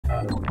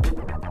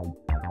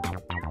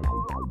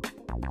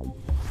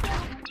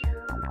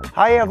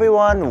Hi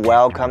everyone,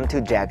 welcome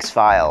to Jack's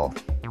File.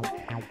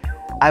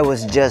 I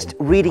was just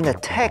reading a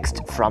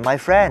text from my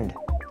friend.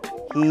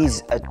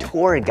 He's a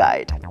tour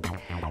guide,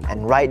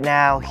 and right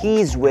now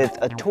he's with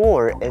a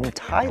tour in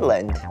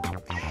Thailand.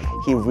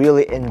 He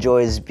really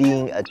enjoys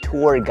being a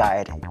tour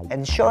guide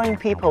and showing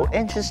people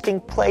interesting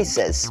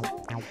places.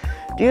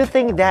 Do you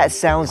think that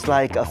sounds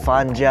like a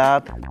fun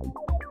job?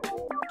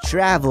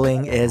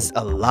 Traveling is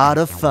a lot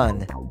of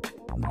fun,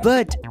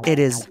 but it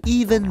is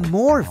even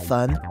more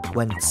fun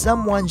when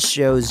someone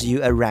shows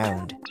you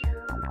around.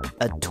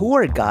 A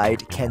tour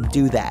guide can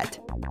do that.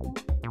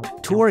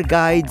 Tour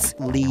guides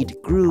lead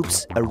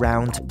groups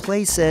around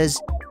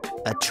places,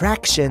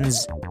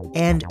 attractions,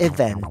 and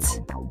events.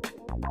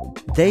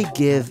 They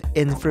give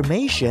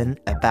information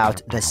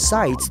about the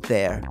sites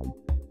there.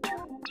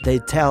 They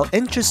tell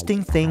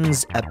interesting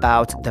things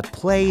about the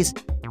place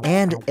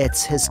and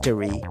its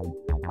history.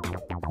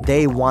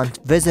 They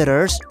want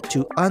visitors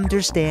to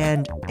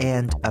understand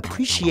and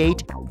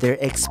appreciate their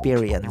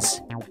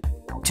experience.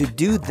 To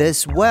do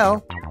this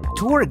well,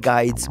 tour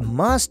guides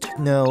must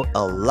know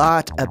a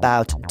lot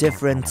about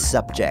different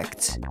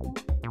subjects.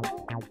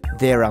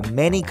 There are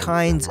many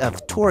kinds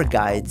of tour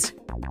guides.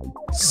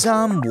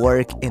 Some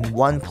work in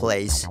one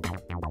place.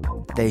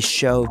 They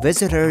show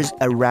visitors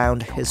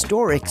around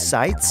historic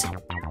sites,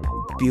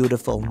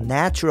 beautiful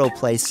natural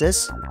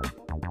places,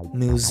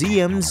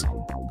 museums,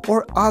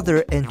 or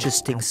other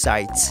interesting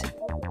sites.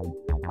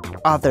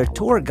 Other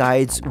tour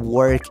guides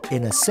work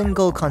in a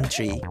single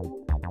country.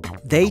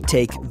 They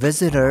take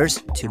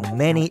visitors to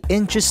many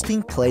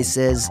interesting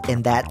places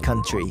in that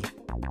country.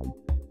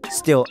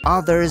 Still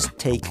others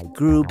take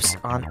groups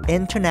on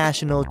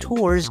international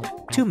tours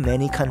to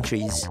many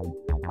countries.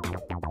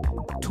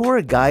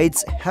 Tour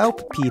guides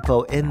help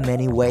people in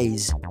many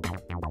ways.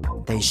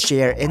 They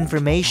share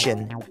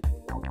information.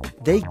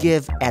 They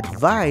give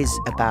advice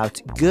about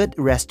good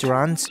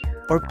restaurants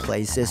or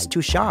places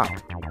to shop.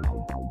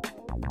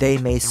 They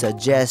may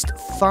suggest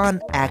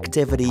fun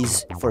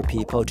activities for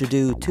people to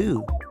do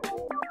too.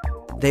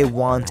 They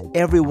want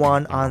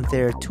everyone on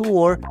their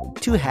tour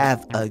to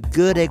have a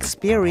good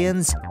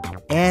experience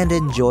and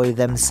enjoy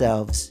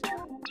themselves.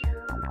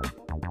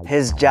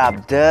 His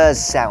job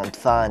does sound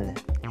fun.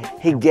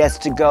 He gets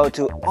to go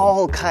to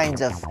all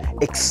kinds of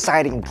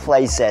exciting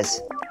places.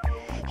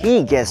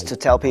 He gets to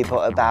tell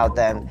people about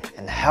them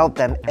and help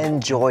them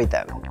enjoy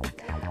them.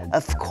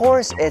 Of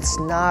course, it's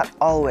not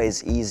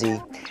always easy.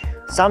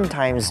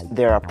 Sometimes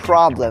there are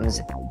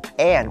problems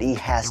and he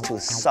has to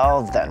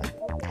solve them.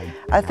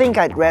 I think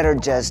I'd rather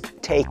just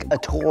take a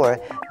tour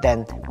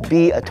than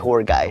be a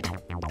tour guide.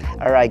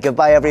 Alright,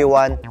 goodbye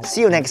everyone.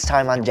 See you next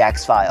time on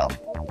Jack's File.